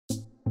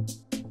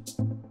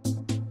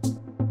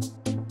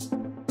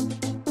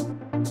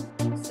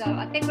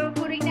I think we're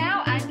recording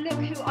now, and look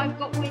who I've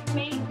got with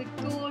me, the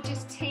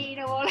gorgeous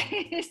Tina Wallace.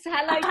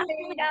 Hello,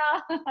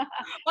 Tina.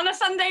 On a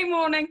Sunday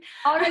morning.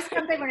 On a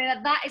Sunday morning.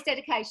 That is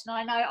dedication.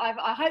 I know.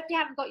 I hope you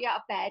haven't got you out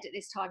of bed at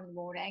this time in the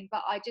morning,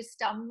 but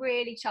I'm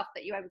really chuffed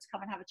that you're able to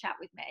come and have a chat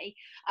with me.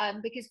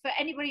 Because for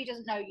anybody who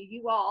doesn't know you,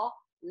 you are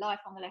life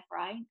on the left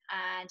rein,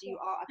 and you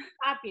are a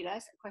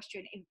fabulous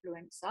equestrian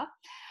influencer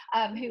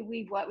who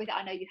we've worked with.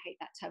 I know you hate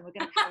that term. We're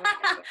going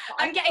to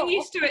I'm getting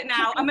used to it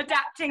now. I'm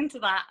adapting to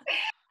that.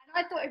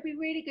 And I thought it'd be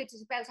really good to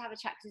be able to have a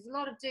chat, because there's a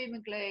lot of doom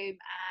and gloom,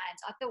 and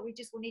I thought we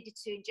just needed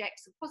to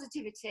inject some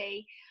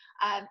positivity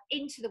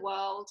into the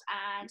world,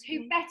 and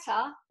who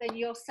better than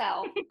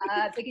yourself,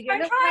 because you're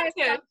trying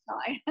to.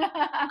 sunshine.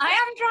 I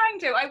am trying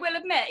to. I will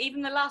admit,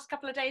 even the last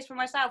couple of days for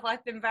myself,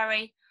 I've been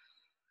very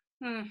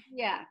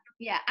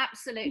Yeah,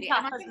 absolutely.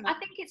 Tough, and I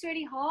think it's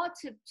really hard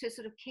to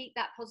sort of keep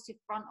that positive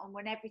front on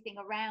when everything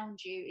around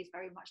you is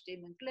very much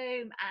doom and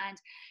gloom. And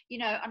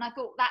and I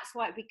thought that's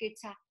why it'd be good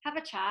to have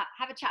a chat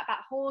about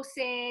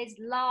horses,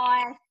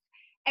 life,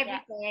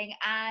 everything,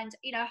 and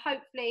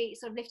hopefully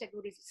sort of lift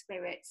everybody's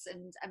spirits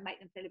and make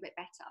them feel a bit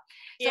better.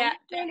 So yeah,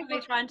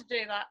 definitely trying to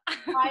do that.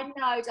 I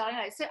know.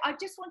 So I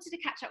just wanted to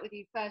catch up with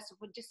you first of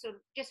all,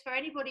 just for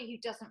anybody who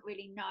doesn't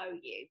really know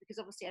you, because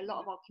obviously a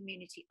lot of our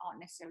community aren't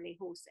necessarily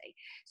horsey.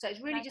 So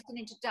it's really just an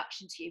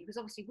introduction to you, because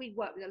obviously we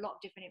work with a lot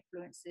of different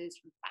influencers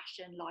from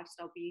fashion,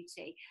 lifestyle,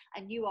 beauty,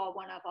 and you are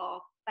one of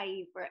our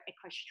favourite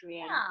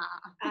equestrian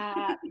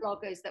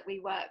bloggers that we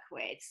work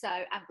with,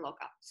 and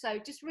blogger. So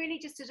just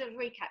to sort of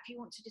recap, if you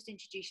want to just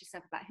introduce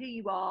yourself about who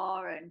you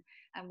are and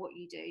what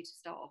you do to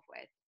start off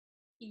with.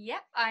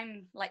 Yep,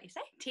 I'm, like you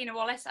say, Tina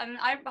Wallace, and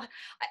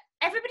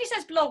everybody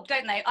says blog,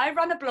 don't they? I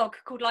run a blog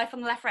called Life on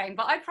the Left Rein,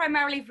 but I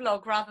primarily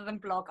vlog rather than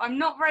blog. I'm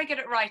not very good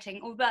at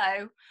writing,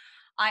 although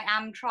I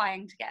am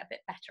trying to get a bit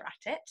better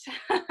at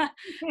it.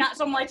 That's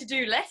on my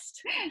to-do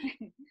list.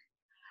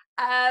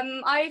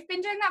 I've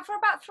been doing that for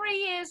about 3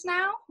 years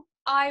now.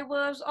 I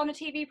was on a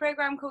TV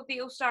programme called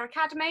the All-Star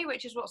Academy,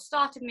 which is what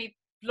started me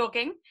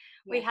vlogging.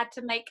 We had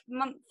to make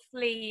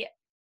monthly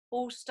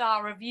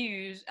All-Star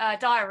reviews,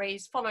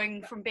 diaries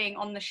following from being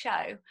on the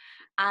show.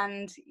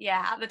 And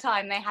at the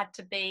time they had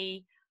to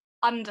be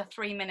under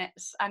 3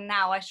 minutes, and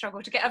now I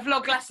struggle to get a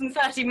vlog less than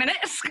 30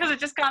 minutes because I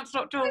just can't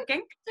stop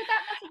talking. So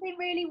that must have been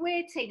really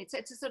weird, Tina,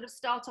 to sort of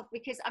start off,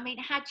 because I mean,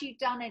 had you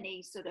done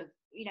any sort of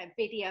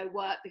video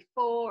work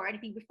before or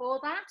anything before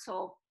that,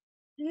 or?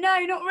 No,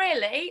 not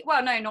really.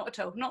 Well, no, not at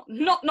all. Not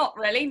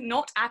really,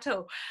 not at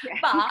all. Yeah.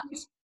 But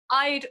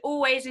I'd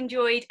always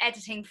enjoyed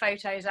editing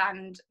photos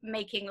and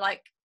making,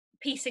 like,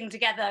 piecing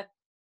together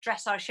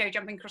dressage show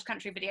jumping cross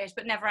country videos,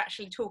 but never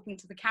actually talking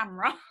to the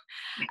camera.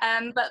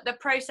 But the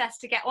process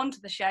to get onto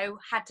the show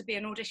had to be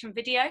an audition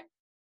video.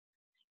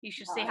 You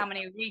should see how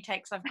many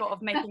retakes I've got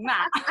of making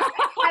that.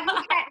 Have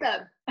you kept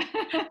them?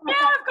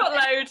 Yeah, I've got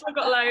loads. I've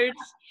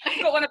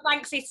got one of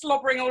Banksy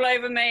slobbering all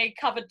over me,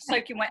 covered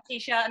soaking wet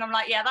t-shirt, and I'm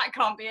like, yeah, that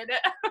can't be in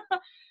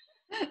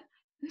it.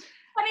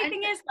 Funny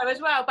thing is, though,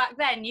 as well, back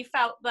then you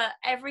felt that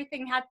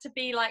everything had to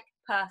be like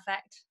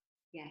perfect,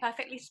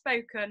 perfectly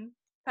spoken,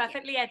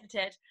 perfectly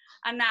edited,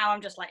 and now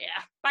I'm just like,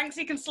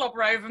 Banksy can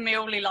slobber over me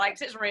all he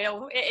likes. It's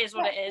real. It is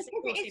what it is.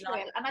 It is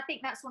real, and I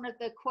think that's one of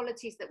the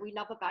qualities that we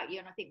love about you,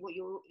 and I think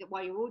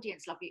why your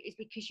audience love you is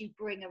because you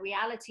bring a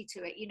reality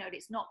to it.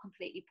 It's not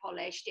completely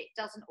polished. It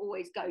doesn't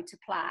always go to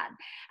plan,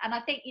 and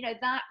I think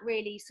that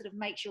really sort of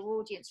makes your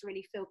audience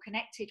really feel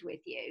connected with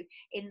you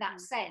in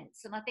that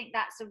sense. And I think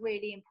that's a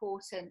really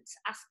important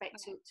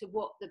aspect to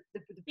what the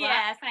brand.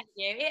 Yeah, thank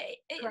you.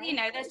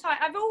 There's time.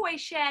 I've always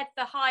shared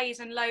the highs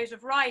and lows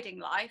of riding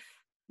life.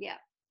 Yeah.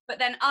 But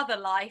then other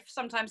life,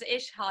 sometimes it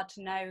is hard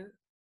to know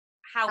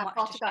how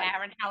much to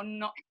share and how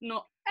not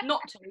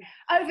to.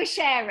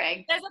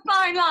 Oversharing. There's a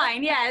fine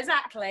line, yeah,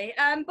 exactly.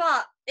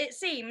 But it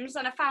seems,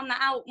 and I found that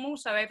out more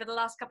so over the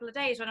last couple of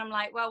days, when I'm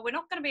like, well, we're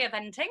not going to be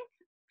eventing.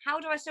 How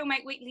do I still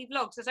make weekly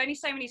vlogs? There's only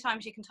so many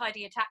times you can tidy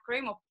your tack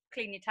room or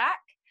clean your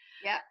tack.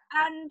 Yeah.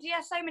 And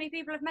so many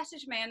people have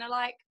messaged me and are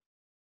like,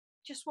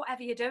 just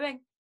whatever you're doing.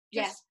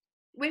 Just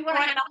we want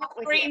to hang out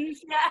with you.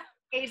 Yeah.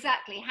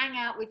 Exactly, hang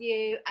out with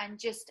you and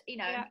just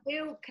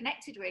feel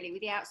connected really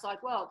with the outside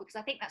world, because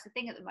I think that's the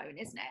thing at the moment,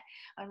 isn't it?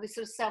 And with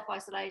sort of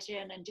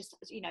self-isolation and just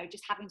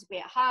having to be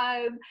at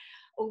home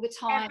all the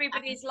time.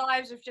 Everybody's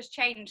lives have just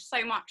changed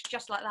so much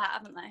just like that,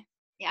 haven't they?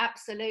 Yeah,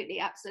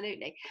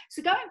 absolutely.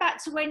 So going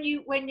back to when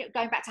you're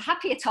going back to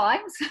happier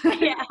times,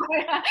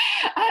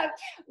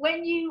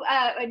 when you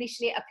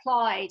initially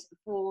applied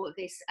for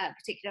this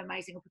particular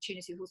amazing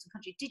opportunity with Horse and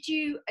Country, did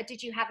you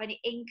have any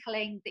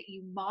inkling that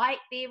you might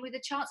be in with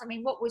a chance? I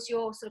mean, what was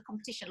your sort of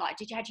competition like?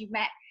 Had you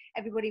met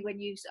everybody when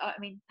you? I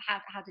mean,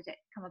 how did it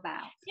come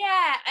about?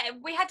 Yeah,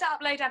 we had to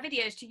upload our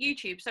videos to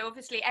YouTube, so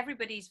obviously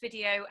everybody's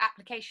video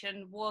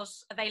application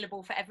was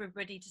available for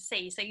everybody to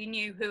see, so you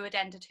knew who had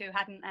entered, who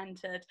hadn't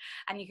entered,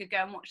 and you could go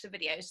and watch the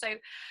videos. So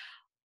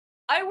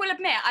I will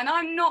admit, and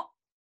I'm not,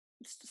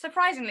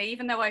 surprisingly,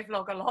 even though I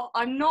vlog a lot,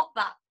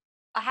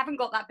 I haven't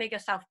got that big a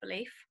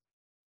self-belief,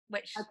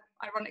 which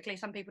ironically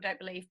some people don't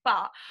believe,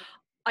 but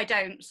I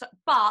don't. So,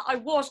 but I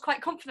was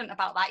quite confident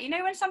about that. You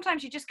know, when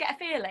sometimes you just get a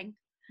feeling.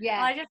 Yeah.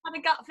 And I just had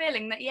a gut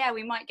feeling that, yeah,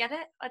 we might get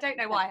it. I don't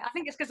know why. I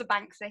think it's because of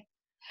Banksy.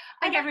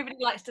 I think everybody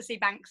likes to see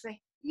Banksy.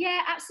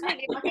 Yeah,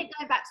 absolutely. I think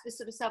going back to the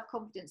sort of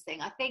self-confidence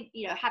thing, I think,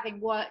 you know, having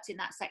worked in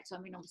that sector,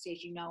 I mean, obviously,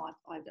 as you know,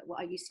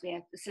 I used to be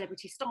a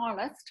celebrity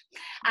stylist.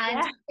 And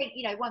I think,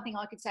 you know, one thing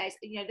I could say is,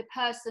 you know, the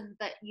person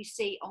that you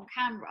see on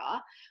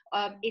camera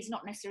is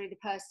not necessarily the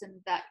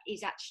person that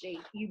is actually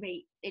you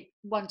meet it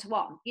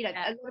one-to-one. You know,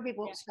 a lot of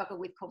people struggle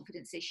with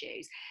confidence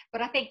issues.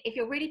 But I think if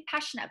you're really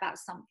passionate about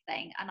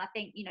something, and I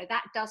think, you know,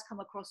 that does come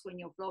across when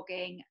you're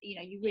vlogging, you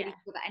know, you really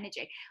feel that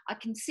energy. I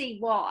can see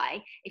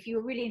why, if you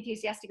were really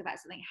enthusiastic about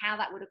something, how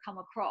that would have come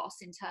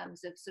across in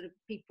terms of sort of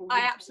people.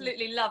 I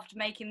absolutely loved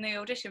making the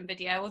audition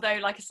video, although,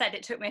 like I said,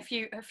 it took me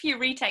a few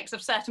retakes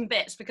of certain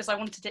bits because I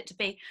wanted it to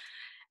be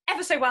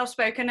ever so well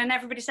spoken, and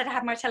everybody said I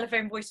had my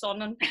telephone voice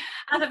on. And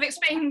as I've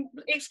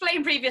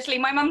explained previously,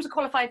 my mum's a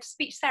qualified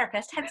speech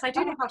therapist, hence I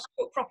do know how to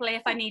talk properly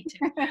if I need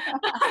to.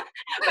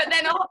 But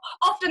then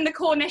often the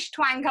Cornish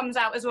twang comes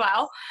out as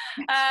well.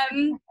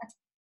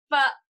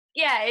 But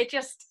yeah, it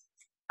just,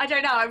 I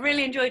don't know, I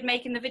really enjoyed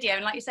making the video.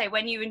 And like you say,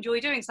 when you enjoy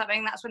doing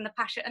something, that's when the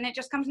passion, and it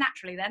just comes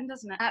naturally then,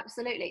 doesn't it?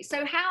 Absolutely.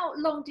 So how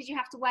long did you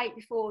have to wait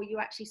before you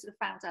actually sort of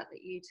found out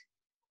that you'd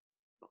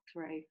got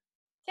through?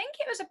 I think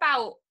it was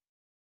about,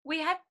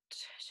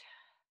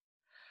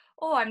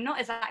 I'm not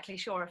exactly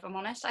sure, if I'm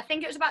honest. I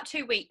think it was about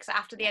 2 weeks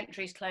after the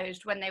entries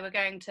closed when they were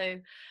going to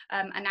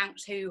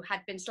announce who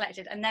had been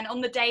selected. And then on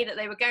the day that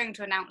they were going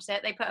to announce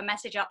it, they put a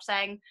message up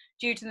saying,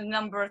 due to the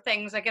number of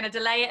things, they're going to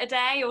delay it a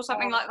day or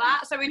something like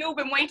that. So we'd all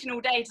been waiting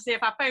all day to see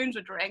if our phones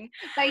would ring.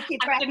 And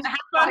it didn't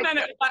happen, and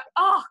it was like,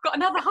 oh, got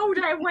another whole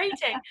day of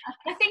waiting.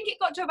 I think it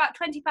got to about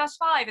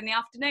 5:20 in the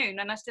afternoon,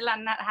 and I still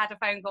hadn't had a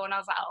phone call, and I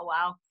was like, oh,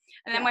 wow.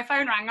 And then my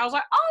phone rang, I was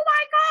like, oh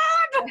my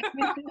God!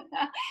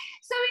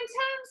 So in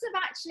terms of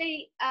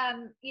actually,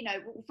 you know,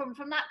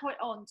 from that point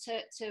on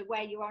to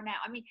where you are now,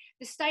 I mean,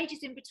 the stages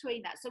in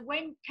between that. So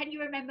when, can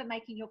you remember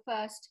making your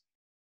first,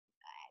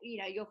 you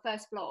know, your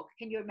first vlog?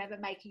 Can you remember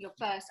making your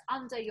first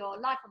under your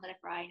Life on the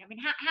Left Rein? I mean,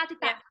 how did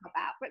that come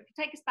about? But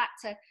take us back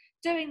to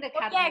doing the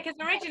academy. Yeah, because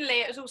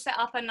originally it was all set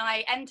up and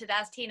I entered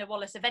as Tina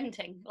Wallace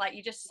Eventing. Like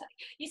you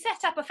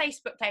set up a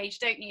Facebook page,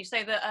 don't you?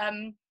 So that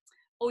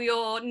all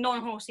your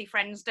non-horsey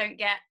friends don't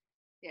get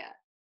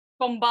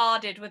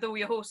bombarded with all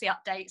your horsey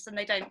updates and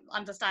they don't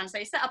understand. So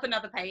you set up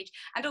another page.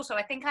 And also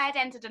I think I had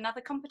entered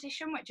another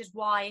competition, which is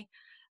why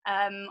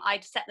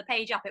I'd set the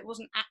page up. It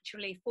wasn't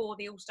actually for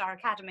the All-Star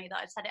Academy that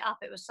I'd set it up.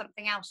 It was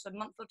something else a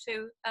month or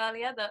two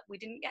earlier that we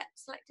didn't get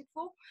selected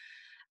for.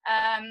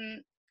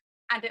 And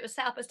it was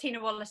set up as Tina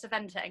Wallace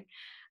Eventing.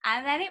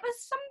 And then it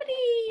was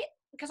somebody,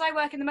 because I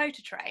work in the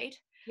motor trade.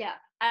 Yeah.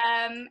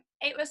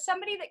 It was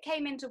somebody that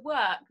came into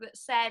work that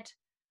said,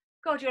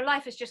 God, your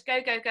life is just go,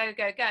 go, go,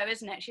 go, go,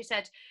 isn't it? She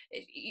said,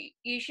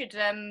 you should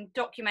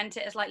document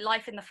it as like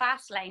life in the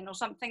fast lane or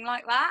something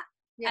like that.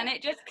 Yeah. And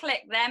it just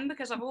clicked then,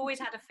 because I've always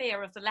had a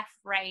fear of the left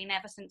rein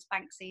ever since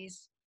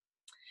Banksy's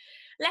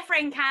left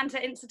rein canter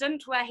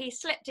incident, where he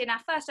slipped in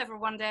our first ever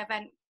one-day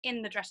event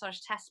in the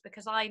dressage test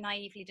because I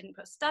naively didn't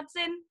put studs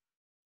in.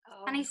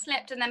 Oh. And he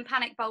slipped and then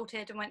panic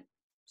bolted and went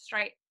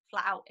straight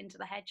flat out into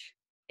the hedge.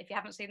 If you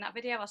haven't seen that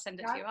video, I'll send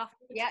it to you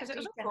afterwards, because it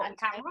was all on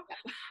camera.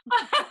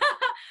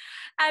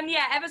 And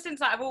yeah, ever since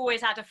that, I've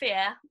always had a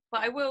fear,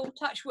 but I will,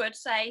 touch wood,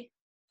 say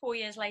 4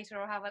 years later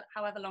or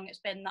however long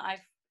it's been, that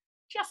I've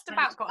just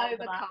about got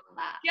over that.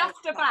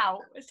 Just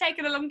about. It's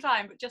taken a long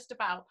time, but just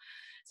about.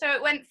 So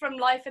it went from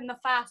life in the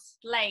fast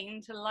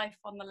lane to life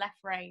on the left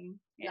rein.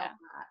 Yeah.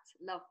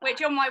 Love that.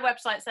 Which on my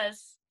website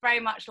says very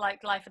much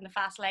like life in the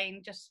fast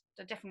lane, just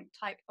a different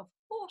type of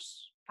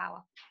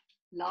horsepower.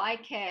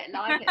 Like it.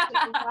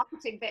 The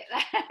marketing bit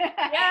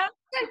there. Yeah.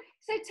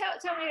 So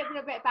tell me a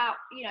little bit about,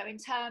 you know, in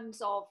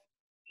terms of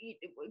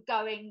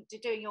going to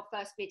doing your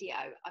first video.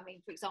 I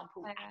mean, for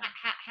example,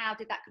 how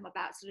did that come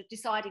about, sort of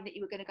deciding that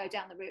you were going to go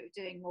down the route of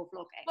doing more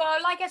vlogging?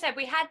 Well, like I said,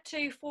 we had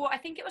to, for I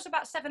think it was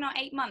about 7 or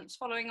 8 months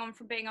following on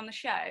from being on the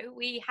show,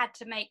 we had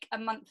to make a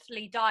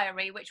monthly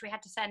diary, which we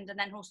had to send, and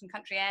then Horse and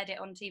Country aired it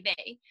on TV.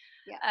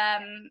 Yeah.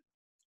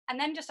 And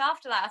then just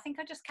after that, I think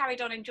I just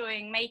carried on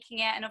enjoying making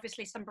it, and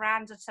obviously some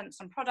brands had sent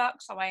some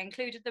products, so I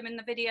included them in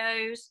the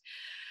videos.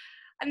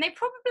 And they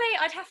probably,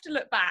 I'd have to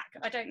look back,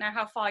 I don't know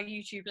how far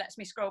YouTube lets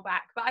me scroll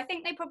back, but I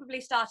think they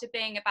probably started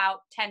being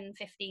about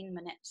 10-15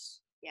 minutes.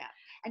 Yeah.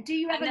 And do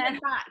you ever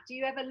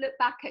look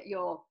back at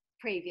your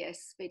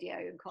previous video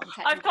and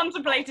content? I've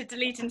contemplated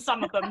deleting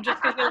some of them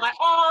just because you're like,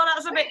 oh,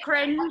 that's a bit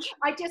cringe.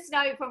 I just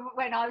know from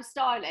when I was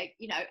styling,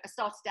 you know, I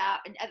started out,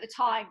 and at the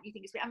time you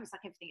think it's like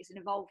everything, it's an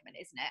involvement,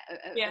 isn't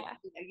it? You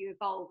know, you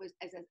evolve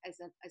as a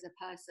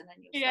person,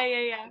 and you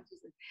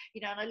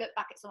you know, and I look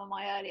back at some of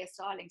my earlier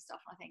styling stuff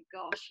and I think,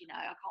 gosh, you know,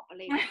 I can't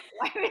believe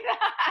it.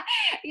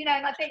 You know,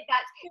 and I think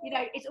that, you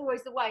know, it's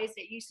always the way, isn't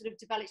it? You sort of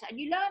develop that and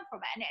you learn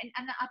from it,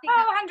 and I think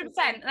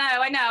 100%.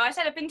 No, I know. I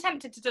said I've been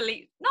tempted to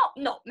delete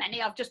not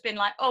many. I've just been been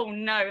like, oh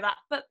no,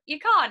 but you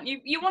can't,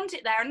 you want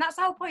it there. And that's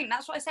the whole point.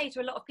 That's what I say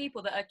to a lot of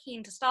people that are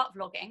keen to start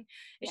vlogging,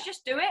 is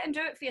just do it, and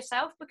do it for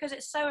yourself, because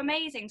it's so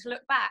amazing to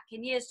look back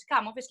in years to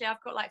come. Obviously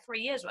I've got like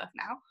 3 years worth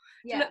now,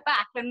 to look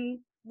back and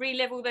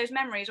relive all those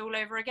memories all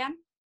over again.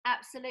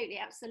 Absolutely,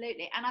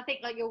 absolutely. And I think,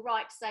 like, you're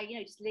right to say,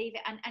 just leave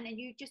it, and then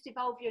you just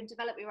evolve and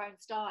develop your own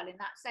style in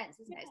that sense,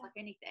 isn't it? It's like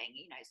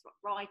anything, it's like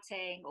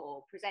writing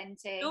or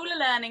presenting. All a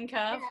learning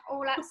curve. Yeah,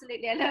 all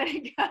absolutely a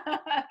learning curve.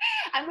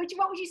 And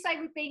what would you say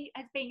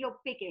has been your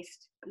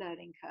biggest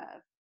learning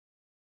curve?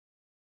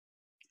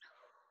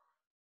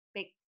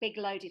 Big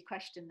loaded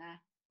question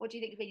there. What do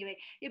you think has been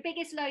your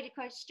biggest loaded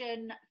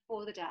question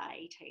for the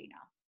day, Tina?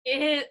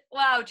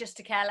 Well, just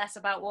to care less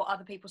about what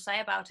other people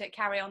say about it,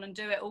 carry on and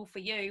do it all for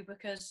you,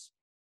 because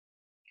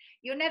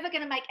you're never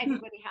going to make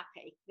everybody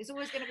happy. There's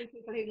always going to be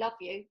people who love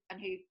you and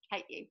who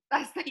hate you.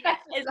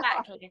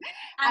 Exactly.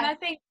 And I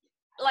think,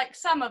 like,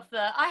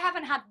 I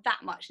haven't had that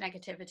much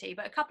negativity,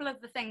 but a couple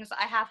of the things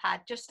that I have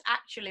had, just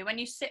actually, when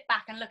you sit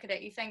back and look at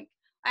it, you think,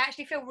 I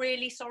actually feel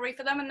really sorry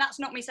for them. And that's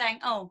not me saying,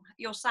 oh,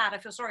 you're sad, I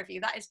feel sorry for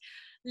you. That is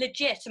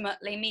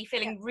legitimately me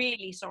feeling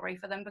really sorry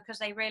for them, because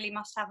they really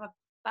must have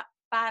a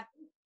bad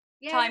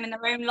time in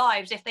their own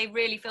lives if they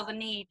really feel the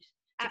need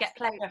to get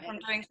pleasure from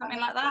doing something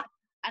like that.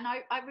 And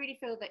I really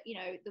feel that,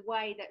 the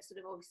way that sort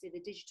of obviously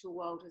the digital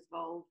world has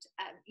evolved,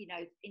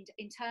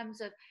 in terms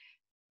of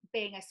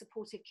being a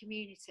supportive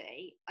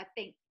community, I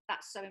think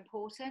that's so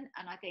important.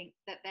 And I think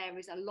that there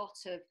is a lot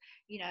of,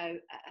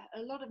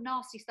 a lot of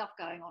nasty stuff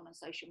going on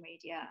social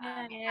media.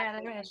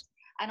 There is.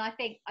 And I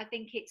think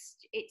it's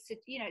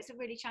a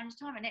really challenging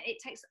time, and it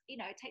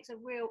takes a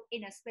real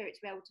inner spirit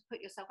to be able to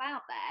put yourself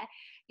out there.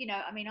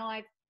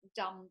 I've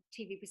done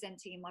TV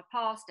presenting in my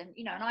past, and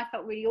and I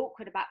felt really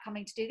awkward about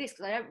coming to do this,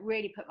 because I don't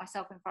really put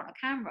myself in front of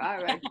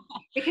camera, and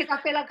because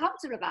I feel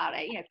uncomfortable about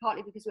it,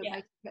 partly because we're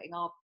mostly putting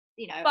our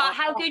but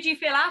how good you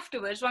feel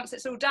afterwards once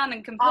it's all done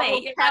and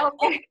complete. Well,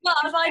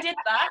 I did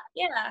that.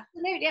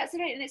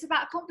 Absolutely. And it's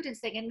about a confidence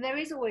thing, and there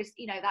is always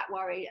that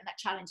worry and that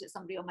challenge that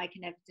somebody will make a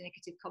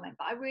negative comment,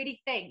 but I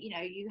really think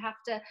you have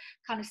to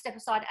kind of step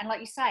aside, and like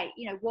you say,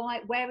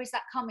 where is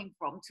that coming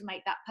from to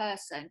make that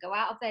person go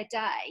out of their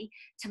day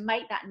to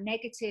make that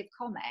negative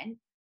comment,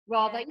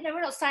 rather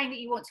we're not saying that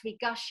you want to be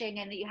gushing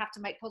and that you have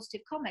to make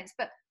positive comments,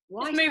 but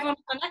why just move on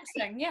to the next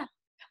thing.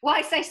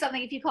 Why say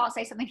something if you can't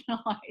say something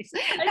nice?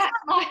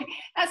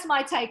 That's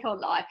my take on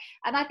life.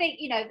 And I think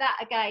that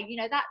again,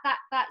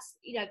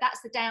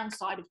 that's the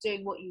downside of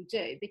doing what you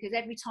do, because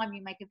every time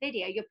you make a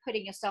video, you're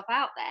putting yourself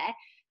out there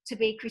to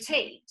be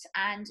critiqued,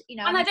 and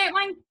and I don't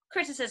mind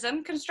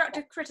criticism,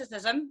 constructive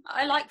criticism.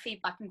 I like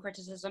feedback and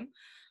criticism.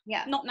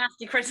 Not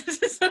nasty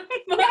criticism.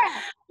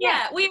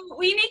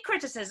 We need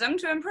criticism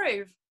to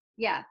improve.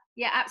 Yeah,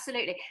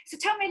 absolutely. So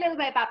tell me a little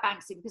bit about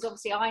Banksy, because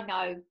obviously I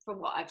know from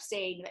what I've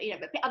seen,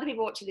 but other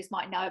people watching this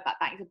might know about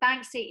Banksy.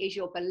 Banksy is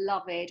your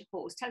beloved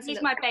horse. Tell us.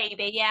 He's my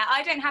baby.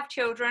 I don't have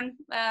children.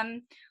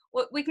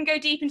 We can go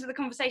deep into the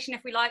conversation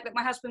if we like, but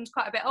my husband's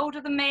quite a bit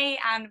older than me,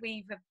 and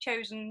we've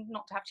chosen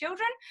not to have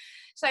children.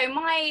 So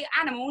my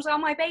animals are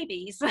my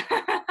babies. So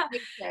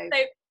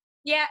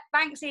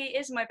Banksy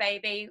is my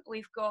baby.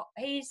 He's going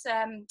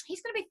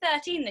to be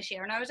 13 this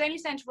year, and I was only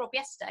saying to Rob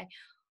yesterday,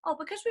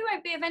 because we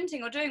won't be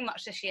eventing or doing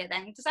much this year,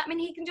 then does that mean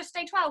he can just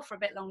stay 12 for a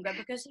bit longer,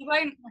 because he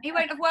won't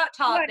have worked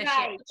hard this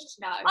year?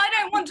 No. I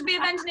don't want to be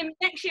eventing him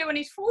next year when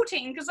he's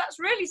 14, because that's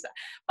really sad.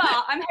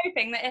 But I'm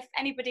hoping that if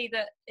anybody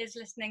that is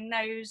listening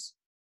knows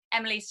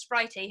Emily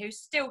Spritey, who's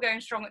still going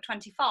strong at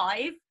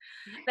 25,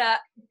 that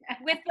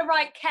with the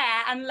right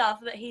care and love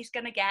that he's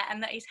going to get,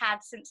 and that he's had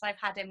since I've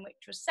had him, which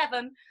was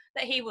 7,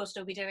 that he will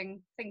still be doing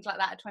things like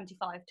that at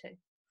 25 too.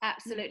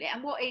 Absolutely.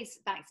 And what is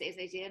Banksy?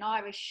 Is he an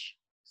Irish?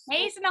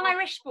 He's an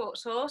Irish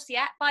sports horse,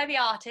 by the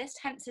artist,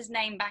 hence his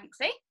name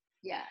Banksy.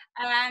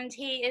 And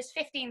he is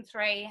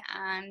 15.3,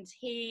 and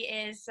he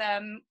is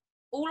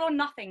all or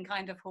nothing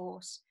kind of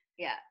horse.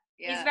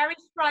 He's very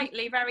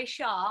sprightly, very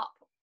sharp,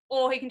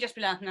 or he can just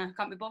be like, no,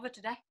 can't be bothered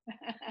today,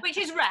 which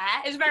is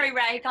rare. It's very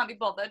rare he can't be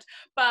bothered,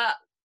 but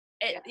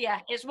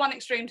it's one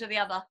extreme to the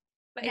other.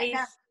 But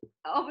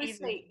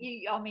obviously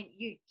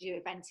you do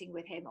eventing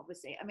with him,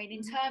 obviously.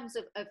 In terms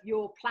of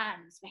your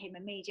plans for him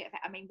immediate,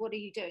 what are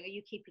you doing? Are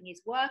you keeping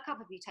his work up?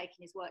 Have you taken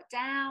his work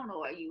down,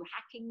 or are you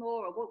hacking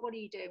more, or what are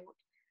you doing?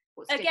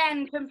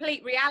 Again,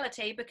 complete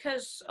reality,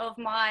 because of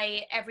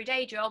my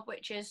everyday job,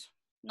 which is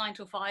 9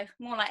 till 5,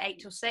 more like 8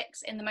 till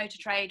 6 in the motor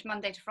trade,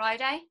 Monday to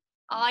Friday.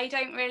 I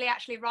don't really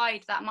actually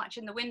ride that much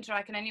in the winter.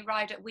 I can only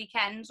ride at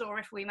weekends, or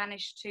if we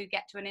manage to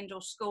get to an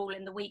indoor school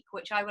in the week,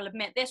 which I will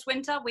admit this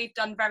winter we've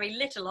done very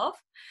little of,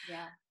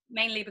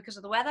 mainly because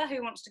of the weather.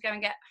 Who wants to go and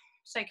get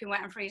soaking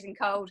wet and freezing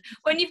cold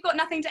when you've got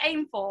nothing to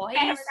aim for?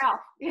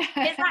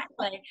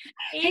 Exactly.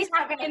 He's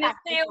happy in his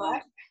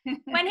field.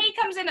 When he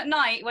comes in at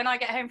night, when I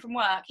get home from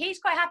work, he's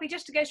quite happy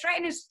just to go straight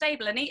in his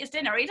stable and eat his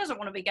dinner. He doesn't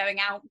want to be going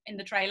out in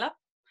the trailer.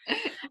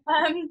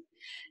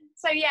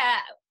 So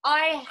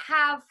I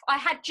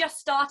had just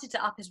started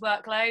to up his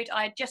workload.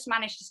 I had just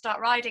managed to start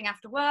riding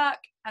after work,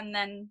 and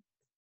then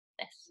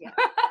this. Yeah.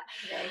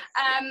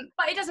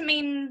 But it doesn't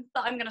mean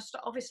that I'm going to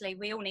stop. Obviously,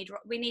 we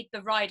need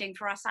the riding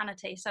for our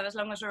sanity. So as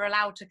long as we're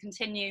allowed to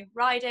continue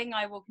riding,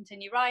 I will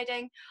continue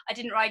riding. I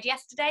didn't ride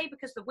yesterday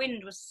because the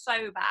wind was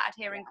so bad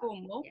here in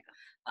Cornwall. Yeah.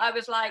 I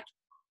was like,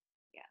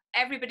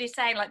 everybody's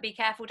saying like, be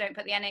careful, don't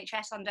put the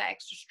NHS under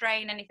extra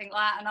strain, anything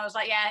like that. And I was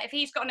like, yeah, if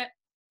he's got an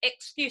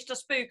excuse to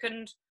spook,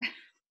 and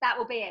that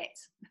will be it.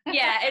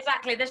 Yeah,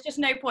 exactly. There's just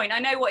no point. I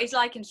know what he's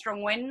like in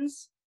strong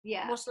winds.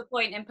 Yeah. What's the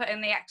point in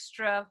putting the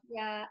extra?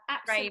 Yeah,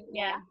 absolutely.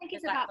 Yeah, I think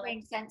it's about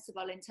being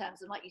sensible in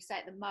terms of, like you say,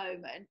 at the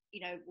moment,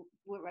 you know,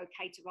 we're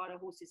okay to ride our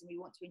horses and we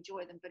want to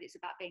enjoy them, but it's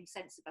about being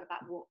sensible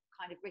about what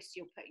kind of risks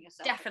you're putting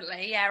yourself in.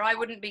 Definitely, yeah. I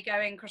wouldn't be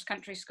going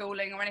cross-country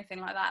schooling or anything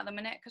like that at the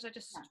minute, because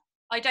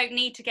I don't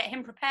need to get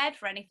him prepared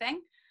for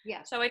anything.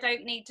 Yeah. So I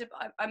don't need to.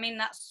 I mean,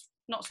 that's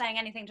not saying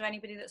anything to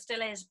anybody that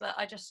still is, but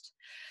I just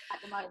at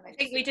the moment I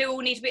think we do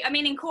all need to be. I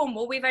mean, in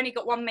Cornwall, we've only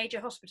got one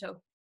major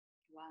hospital.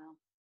 Wow.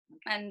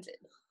 Okay. And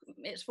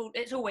it's full.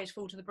 It's always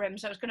full to the brim,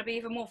 so it's going to be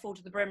even more full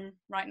to the brim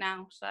right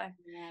now. So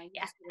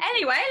yeah.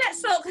 Anyway,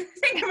 let's sort of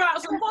think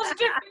about some positive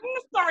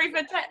things. Sorry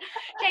for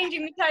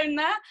changing the tone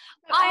there.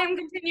 I am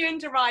continuing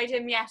to ride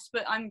him, yes,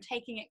 but I'm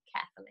taking it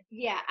carefully.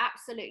 Yeah,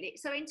 absolutely.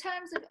 So in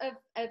terms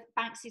of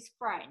Banksy's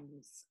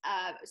friends,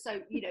 so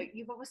you know,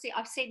 you've obviously,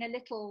 I've seen a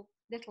little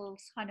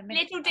kind of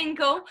little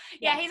dinkle.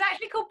 Yeah, he's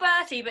actually called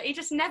Bertie, but he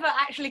just never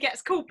actually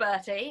gets called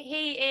Bertie.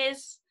 He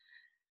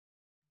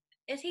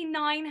is he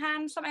 9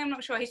 hands something? I'm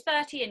not sure. He's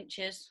 30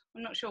 inches.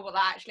 I'm not sure what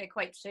that actually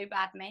equates to.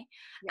 Bad me.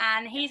 Yeah.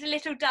 And he's a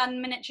little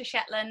dun miniature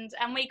Shetland,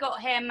 and we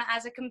got him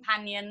as a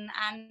companion.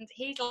 And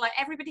he's like,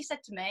 everybody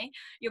said to me,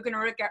 "You're going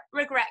to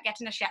regret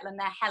getting a Shetland.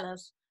 They're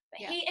hellers."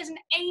 But he is an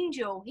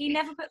angel. He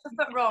never puts a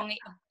foot wrong.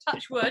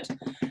 Touch wood.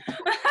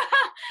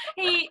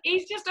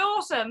 He's just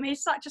awesome.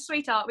 He's such a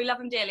sweetheart. We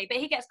love him dearly. But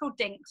he gets called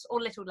Dinks or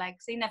Little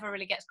Legs. He never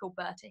really gets called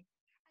Bertie.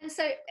 And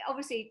so,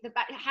 obviously,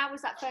 how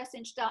was that first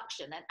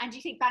introduction? And do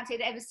you think Banksy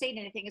had ever seen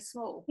anything as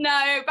small?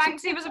 No,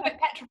 Banksy was a bit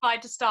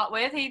petrified to start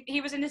with. He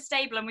was in his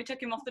stable and we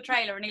took him off the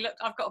trailer and he looked.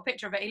 I've got a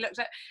picture of it.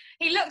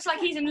 He looks like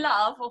he's in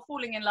love or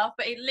falling in love,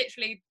 but he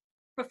literally,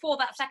 before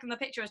that second the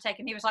picture was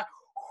taken, he was like.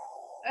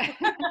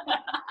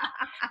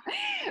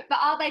 But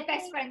are they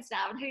best friends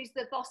now? And who's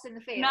the boss in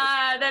the field?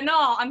 No, they're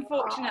not.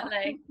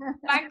 Unfortunately,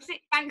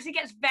 Banksy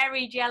gets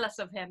very jealous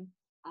of him.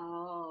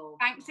 Oh,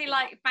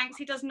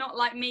 Banksy does not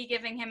like me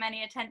giving him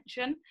any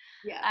attention.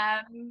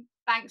 Yeah.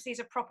 Banksy's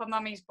a proper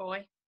mummy's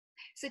boy.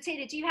 So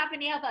Tina, do you have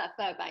any other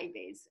fur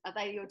babies? Are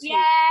they your two?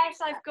 Yes,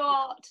 I've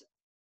got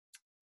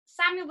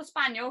Samuel the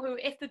Spaniel, who,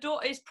 if the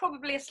door is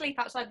probably asleep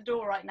outside the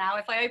door right now,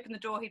 if I open the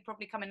door, he'd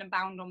probably come in and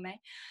bound on me.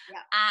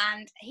 Yeah.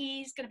 And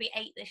he's going to be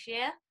 8 this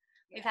year.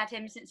 Yeah. We've had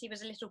him since he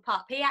was a little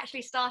pup. He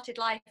actually started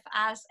life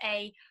as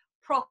a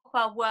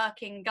proper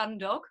working gun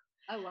dog.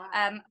 Oh,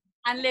 wow.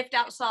 And lived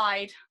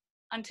outside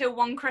until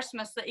one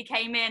Christmas that he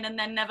came in and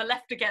then never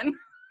left again.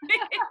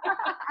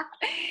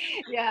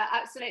 Yeah,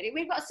 absolutely.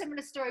 We've got a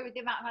similar story with the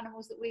amount of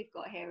animals that we've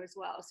got here as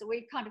well. So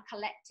we've kind of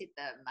collected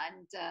them,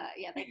 and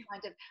they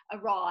kind of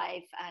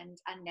arrive and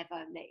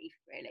never leave,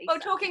 really. Well,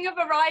 talking of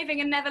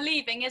arriving and never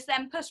leaving is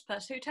then Puss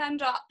Puss, who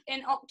turned up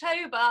in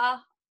October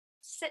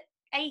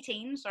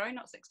 18, sorry,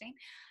 not 16,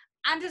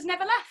 and has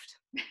never left.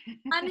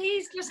 And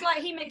he's just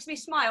like, he makes me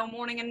smile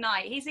morning and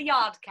night. He's a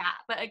yard cat,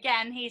 but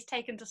again, he's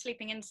taken to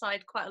sleeping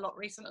inside quite a lot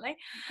recently.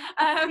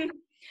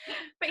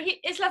 But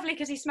it's lovely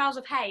because he smells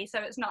of hay,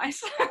 so it's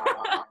nice.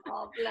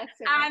 Oh, bless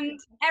him. And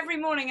every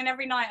morning and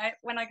every night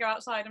when I go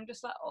outside, I'm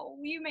just like, oh,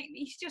 you make me,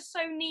 he's just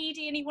so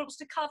needy and he wants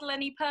to cuddle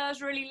and he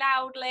purrs really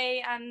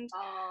loudly. And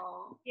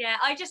yeah,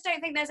 I just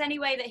don't think there's any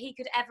way that he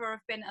could ever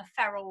have been a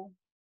feral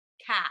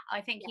cat.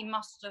 I think he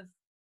must have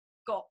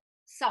got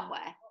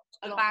somewhere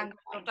abandoned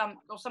or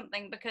dumped or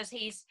something, because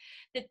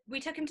we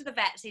took him to the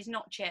vets. He's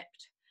not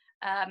chipped,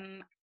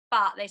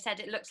 but they said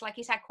it looks like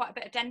he's had quite a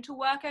bit of dental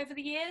work over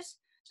the years,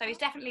 so he's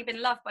definitely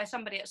been loved by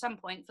somebody at some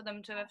point for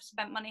them to have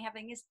spent money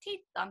having his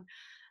teeth done.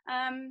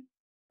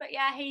 But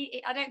yeah,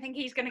 I don't think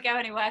he's going to go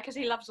anywhere because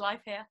he loves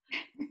life here.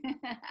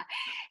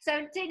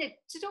 So Dina,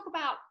 to talk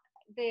about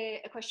the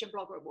Equestrian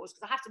Blogger Awards,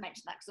 because I have to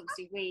mention that because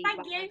obviously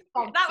Thank you.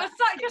 That was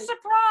such a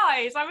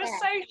surprise. I was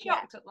so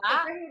shocked at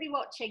that. For everybody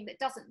watching that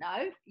doesn't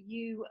know,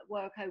 you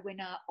were a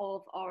co-winner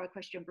of our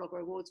Equestrian Blogger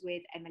Awards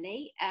with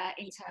Emily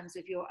in terms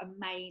of your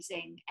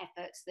amazing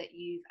efforts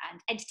and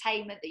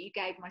entertainment that you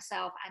gave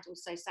myself and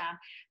also Sam.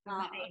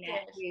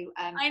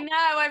 I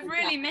know, I've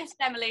really missed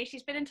Emily.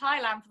 She's been in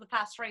Thailand for the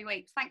past 3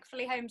 weeks,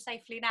 thankfully home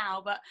safely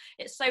now, but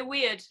it's so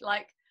weird,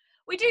 like,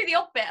 we do the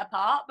odd bit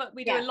apart, but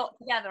we do a lot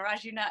together,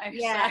 as you know.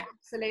 Yeah, so.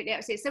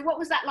 Absolutely. So what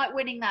was that like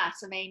winning that?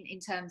 I mean, in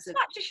terms of...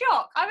 Such a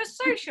shock. I was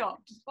so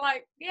shocked.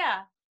 Like,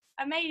 yeah,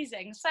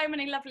 amazing. So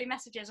many lovely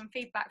messages and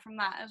feedback from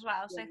that as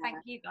well. So thank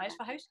you guys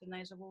for hosting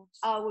those awards.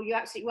 Oh, well, you're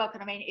absolutely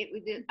welcome. I mean, it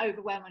was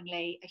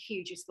overwhelmingly a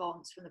huge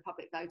response from the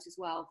public vote as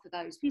well for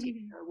those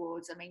particular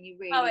awards. I mean, you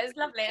really... Oh, it was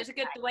lovely. It was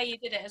the way you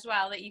did it as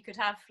well, that you could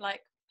have,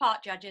 like,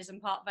 part judges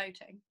and part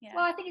voting. Yeah.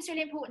 Well, I think it's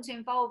really important to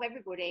involve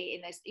everybody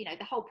in this. You know,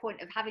 the whole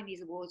point of having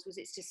these awards was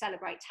it's to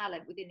celebrate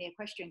talent within the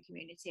equestrian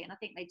community, and I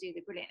think they do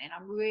the brilliant. And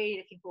I'm really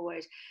looking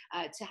forward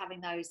to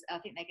having those. I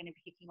think they're going to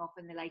be kicking off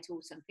in the late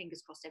autumn.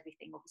 Fingers crossed,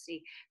 everything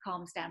obviously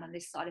calms down on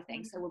this side of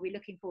things. So we'll be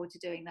looking forward to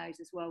doing those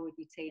as well with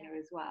you, Tina,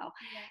 as well.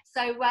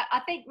 So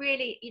I think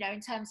really, you know,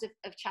 in terms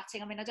of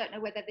chatting, I mean, I don't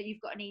know whether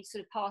you've got any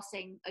sort of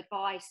passing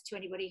advice to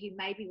anybody who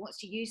maybe wants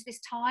to use this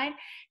time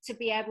to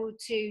be able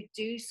to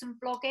do some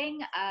vlogging.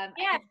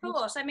 Yeah, of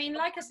course. I mean,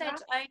 like I said,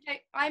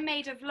 I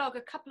made a vlog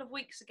a couple of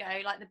weeks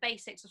ago, like the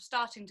basics of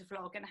starting to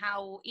vlog and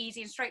how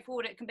easy and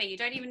straightforward it can be. You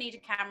don't even need a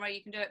camera.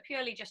 You can do it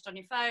purely just on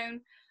your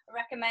phone. I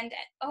recommend it.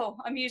 Oh,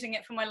 I'm using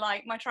it for my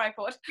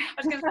tripod. I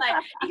was going to say,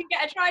 you can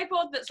get a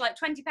tripod that's like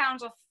 £20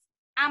 off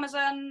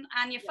Amazon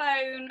and your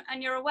phone,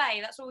 and you're away.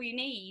 That's all you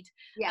need.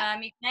 You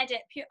can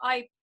edit.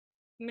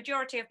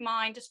 Majority of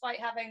mine, despite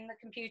having the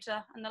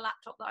computer and the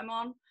laptop that I'm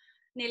on,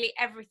 nearly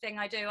everything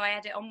I do, I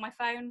edit on my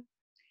phone.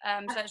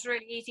 So it's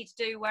really easy to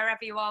do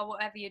wherever you are,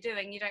 whatever you're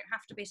doing. You don't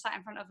have to be sat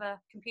in front of a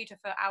computer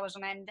for hours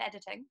on end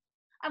editing.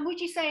 And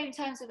would you say, in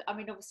terms of, I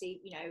mean, obviously,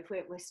 you know, if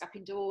we're stuck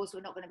indoors, we're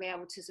not going to be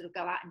able to sort of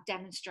go out and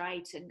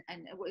demonstrate. And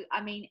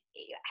I mean,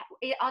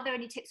 are there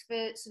any tips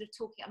for sort of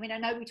talking? I mean, I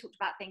know we talked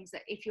about things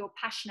that if you're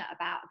passionate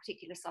about a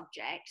particular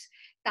subject,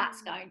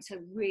 that's going to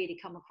really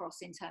come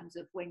across in terms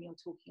of when you're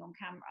talking on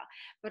camera.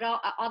 But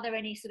are there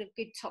any sort of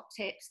good top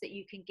tips that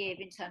you can give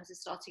in terms of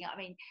starting out? I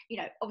mean, you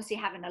know, obviously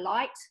having a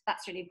light,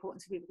 that's really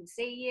important so people can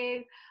see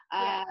you.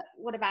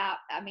 What about,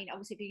 I mean,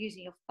 obviously if you're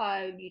using your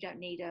phone, you don't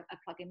need a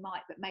plug-in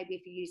mic, but maybe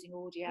if you're using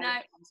audio in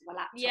terms of a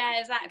laptop. Yeah,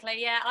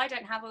 exactly. Yeah, I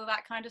don't have all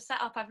that kind of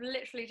setup. I've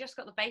literally just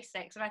got the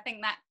basics, and I think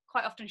that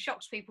quite often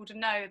shocks people to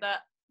know that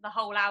the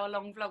whole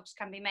hour-long vlogs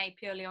can be made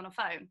purely on a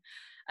phone.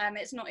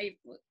 It's not even,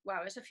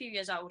 well, it's a few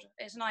years old.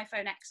 It's an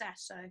iPhone XS,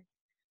 so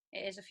it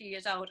is a few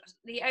years old.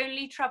 The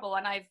only trouble,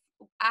 and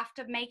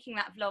after making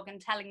that vlog and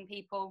telling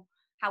people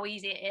how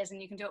easy it is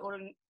and you can do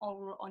it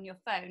all on your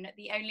phone,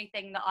 the only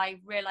thing that I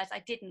realised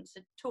I didn't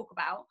talk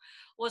about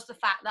was the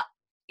fact that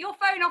your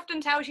phone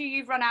often tells you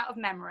you've run out of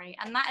memory,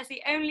 and that is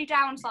the only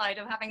downside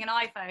of having an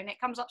iPhone.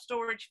 It comes up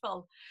storage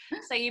full,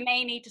 so you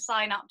may need to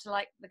sign up to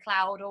like the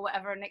cloud or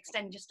whatever and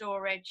extend your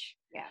storage.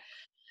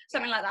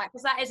 Something like that,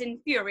 because that is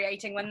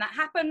infuriating when that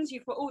happens.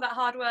 You've put all that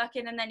hard work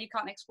in and then you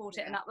can't export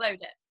it and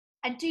upload it.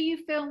 And do you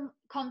film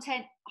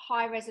content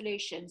high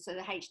resolution, so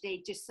the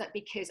HD, just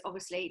because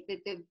obviously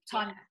the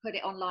time to put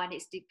it online,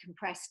 it's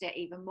decompressed it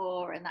even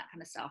more and that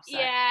kind of stuff? So.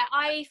 Yeah,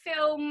 I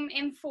film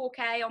in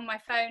 4K on my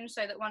phone,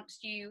 so that once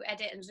you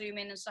edit and zoom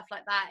in and stuff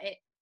like that, it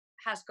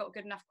has got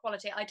good enough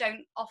quality. I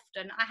don't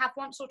often. I have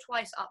once or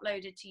twice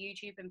uploaded to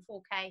YouTube in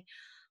 4K,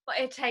 but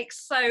it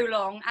takes so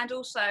long, and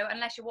also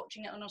unless you're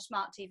watching it on a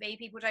smart TV,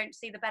 people don't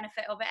see the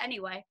benefit of it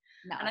anyway.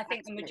 No, and I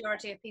think the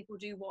majority of people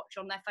do watch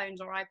on their phones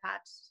or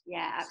iPads.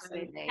 Yeah,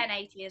 absolutely. So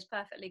 1080 is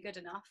perfectly good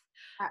enough.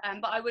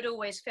 But I would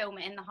always film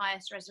it in the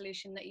highest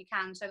resolution that you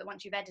can, so that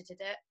once you've edited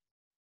it,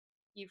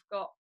 you've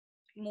got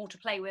more to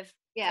play with.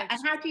 Yeah, and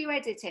how do you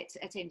edit it,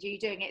 Tim? Are you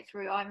doing it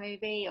through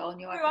iMovie or on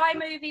your Through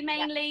iMovie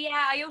mainly,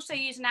 yeah. I also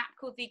use an app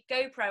called the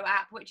GoPro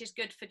app, which is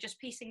good for just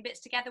piecing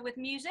bits together with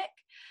music.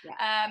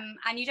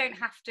 And you don't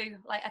have to,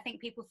 like, I think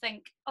people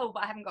think, oh,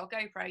 but I haven't got a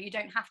GoPro. You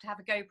don't have to have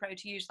a GoPro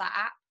to use that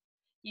app.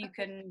 You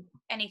can,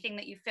 anything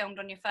that you've filmed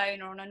on your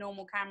phone or on a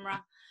normal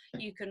camera,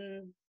 you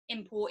can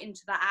import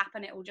into that app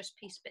and it will just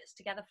piece bits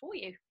together for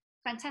you.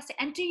 Fantastic.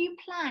 And do you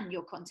plan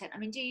your content? I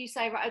mean, do you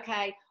say, right,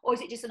 okay, or is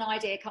it just an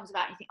idea comes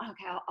about and you think, oh,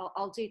 okay,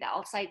 I'll do that.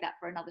 I'll save that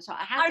for another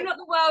time. I'm not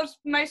the world's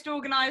most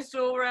organised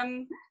or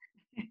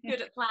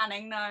good at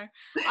planning, no.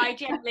 I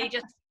generally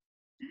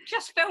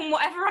just film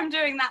whatever I'm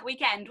doing that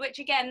weekend, which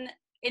again,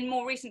 in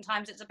more recent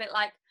times, it's a bit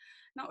like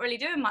not really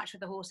doing much with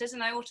the horses,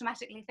 and I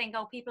automatically think,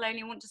 oh, people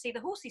only want to see the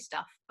horsey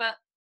stuff, but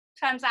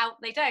turns out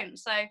they don't.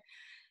 So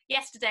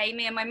yesterday,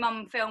 me and my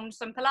mum filmed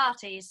some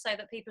Pilates so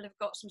that people have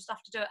got some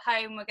stuff to do at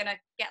home. We're going to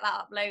get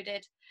that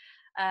uploaded.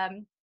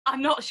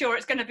 I'm not sure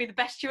it's going to be the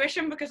best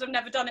tuition because I've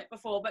never done it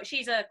before, but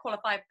she's a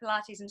qualified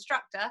Pilates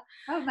instructor.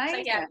 Oh, amazing.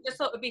 So yeah, just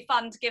thought it would be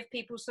fun to give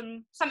people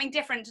something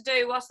different to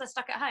do whilst they're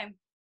stuck at home.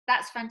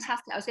 That's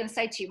fantastic. I was going to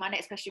say to you, my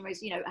next question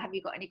was, you know, have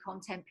you got any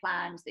content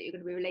plans that you're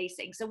going to be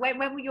releasing? So when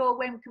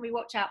can we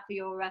watch out for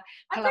your I'm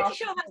pretty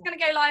sure that's going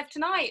to go live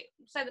tonight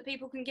so that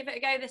people can give it a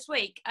go this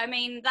week. I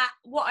mean,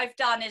 what I've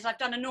done is I've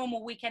done a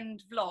normal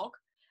weekend vlog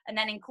and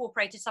then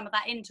incorporated some of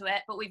that into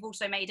it, but we've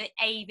also made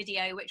a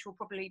video which will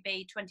probably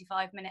be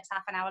 25 minutes,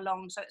 half an hour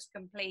long, so it's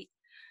complete.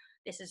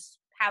 This is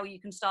how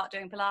you can start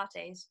doing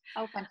Pilates.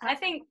 Oh, fantastic. I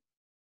think,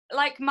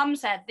 like Mum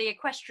said, the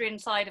equestrian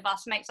side of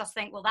us makes us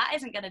think, well, that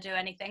isn't going to do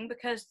anything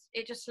because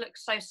it just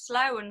looks so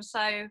slow and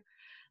so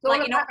like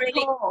you're not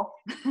really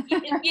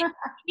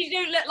you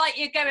don't look like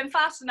you're going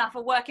fast enough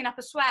or working up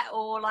a sweat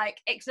or like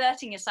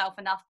exerting yourself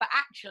enough, but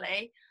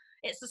actually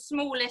it's the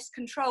smallest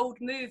controlled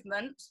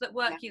movements that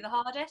work you the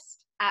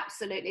hardest.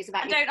 Absolutely. It's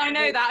about I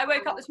know that. I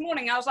woke up this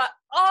morning, I was like,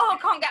 oh, I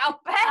can't get out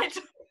of bed.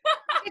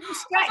 Didn't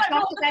stretch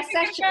after their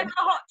session. Go in the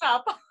hot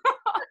tub.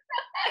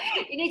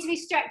 You need to be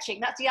stretching.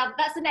 That's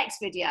the next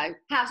video.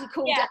 How to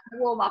cool down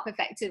and warm up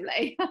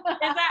effectively.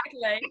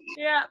 Exactly.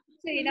 Yeah.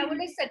 So, well,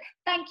 listen,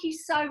 thank you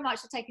so much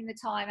for taking the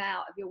time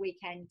out of your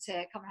weekend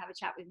to come and have a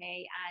chat with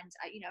me. And,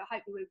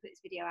 hopefully when we put this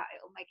video out,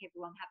 it'll make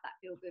everyone have that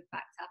feel good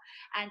factor.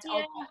 And I'll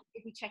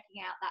definitely be checking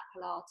out that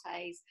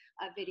Pilates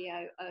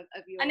video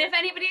of your. And if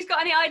anybody's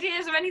got any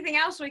ideas of anything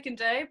else we can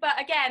do,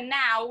 but again,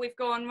 now we've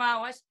gone,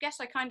 well, I guess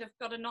I kind of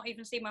got to not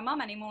even see my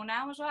mum anymore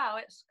now as well.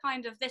 It's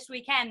kind of, this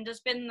weekend has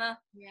been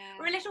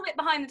we're a little bit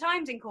behind the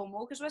times in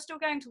Cornwall because we're still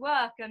going to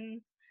work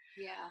and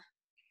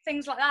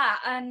things like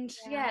that, and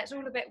it's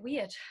all a bit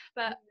weird,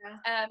 but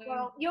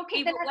well, you'll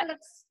keep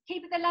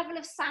the level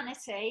of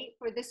sanity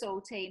for this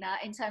all, Tina,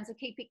 in terms of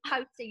keeping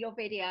posting your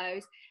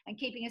videos and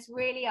keeping us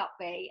really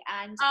upbeat.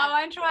 And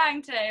I'm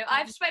trying to.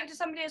 I've spoken to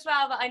somebody as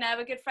well that I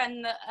know, a good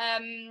friend that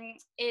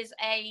is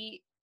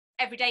a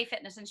everyday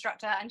fitness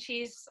instructor, and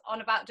she's on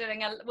about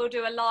we'll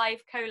do a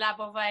live collab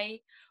of a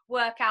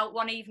workout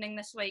one evening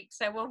this week,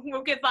 so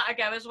we'll give that a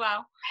go as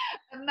well.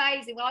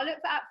 Amazing. Well, I look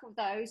out for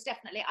those,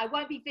 definitely. I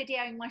won't be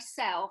videoing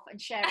myself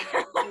and sharing it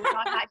with you.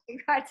 I'm actually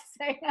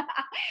practicing.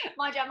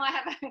 Mind you, I might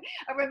have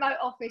a remote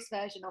office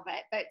version of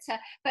it,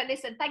 but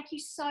listen, thank you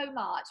so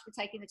much for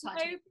taking the time.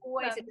 It's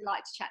always a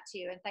delight to chat to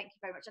you, and thank you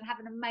very much, and have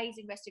an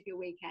amazing rest of your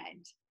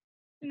weekend.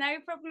 No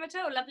problem at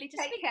all. Lovely to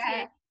speak to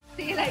you.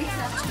 See you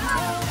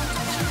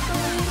later.